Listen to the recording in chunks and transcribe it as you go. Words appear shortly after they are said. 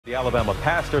The Alabama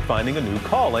pastor finding a new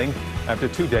calling after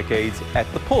 2 decades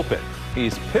at the pulpit.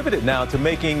 He's pivoted now to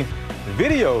making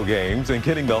video games and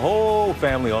getting the whole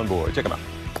family on board. Check him out.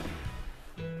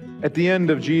 At the end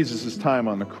of Jesus' time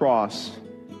on the cross,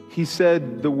 he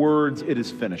said the words, "It is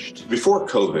finished." Before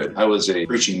COVID, I was a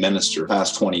preaching minister the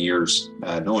past 20 years.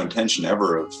 I had no intention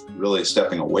ever of really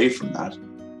stepping away from that.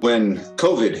 When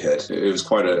COVID hit, it was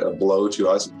quite a blow to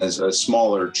us. As a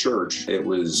smaller church, it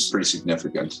was pretty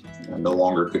significant. No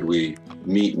longer could we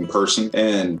meet in person,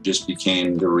 and just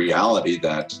became the reality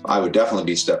that I would definitely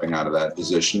be stepping out of that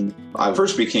position. I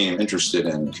first became interested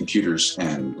in computers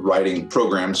and writing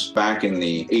programs back in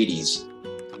the 80s.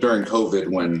 During COVID,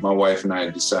 when my wife and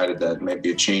I decided that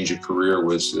maybe a change of career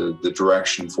was the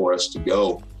direction for us to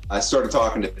go, I started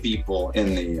talking to people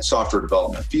in the software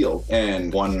development field,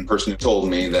 and one person told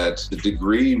me that the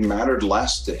degree mattered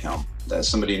less to him, that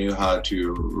somebody knew how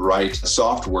to write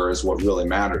software is what really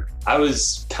mattered. I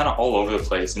was kind of all over the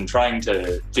place and trying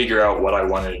to figure out what I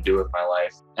wanted to do with my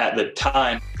life. At the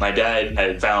time, my dad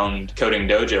had found Coding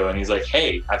Dojo, and he's like,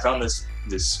 "Hey, I found this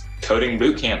coding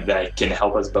boot camp that can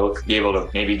help us both be able to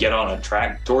maybe get on a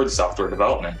track towards software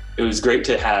development." It was great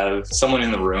to have someone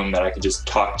in the room that I could just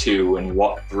talk to and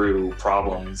walk through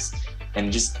problems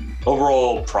and just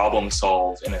overall problem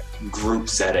solve in a group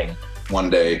setting. One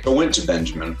day, I went to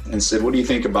Benjamin and said, "What do you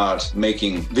think about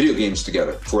making video games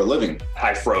together for a living?"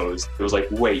 I froze. It was like,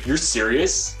 wait, you're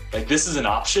serious? Like, this is an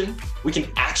option? We can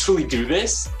actually do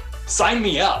this? Sign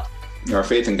me up. Our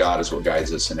faith in God is what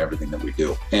guides us in everything that we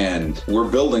do. And we're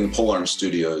building Polearm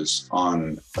Studios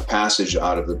on a passage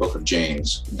out of the book of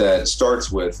James that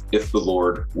starts with, "If the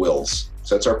Lord wills."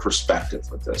 So that's our perspective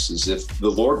with this, is if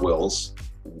the Lord wills,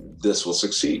 this will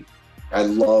succeed. I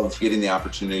love getting the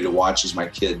opportunity to watch as my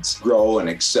kids grow and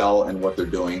excel in what they're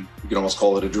doing. You can almost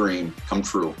call it a dream come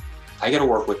true. I get to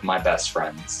work with my best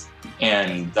friends,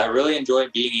 and I really enjoy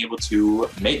being able to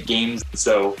make games.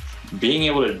 So being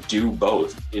able to do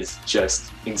both is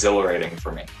just exhilarating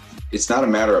for me. It's not a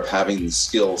matter of having the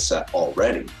skill set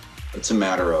already. It's a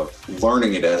matter of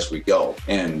learning it as we go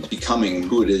and becoming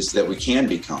who it is that we can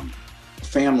become.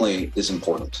 Family is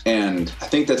important. And I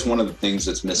think that's one of the things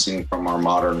that's missing from our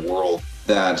modern world,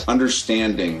 that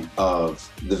understanding of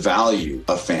the value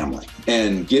of family.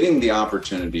 And getting the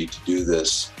opportunity to do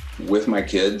this with my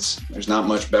kids, there's not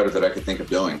much better that I could think of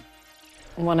doing.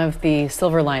 One of the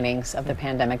silver linings of the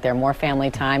pandemic, there more family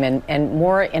time and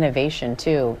more innovation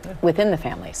too within the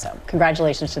family. So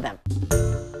congratulations to them.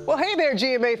 Well, hey there,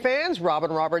 GMA fans.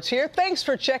 Robin Roberts here. Thanks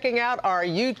for checking out our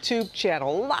YouTube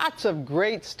channel. Lots of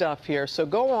great stuff here. So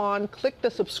go on, click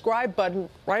the subscribe button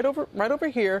right over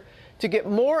here to get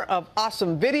more of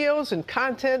awesome videos and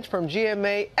content from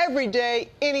GMA every day,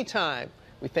 anytime.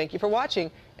 We thank you for watching,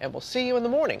 and we'll see you in the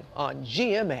morning on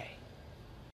GMA.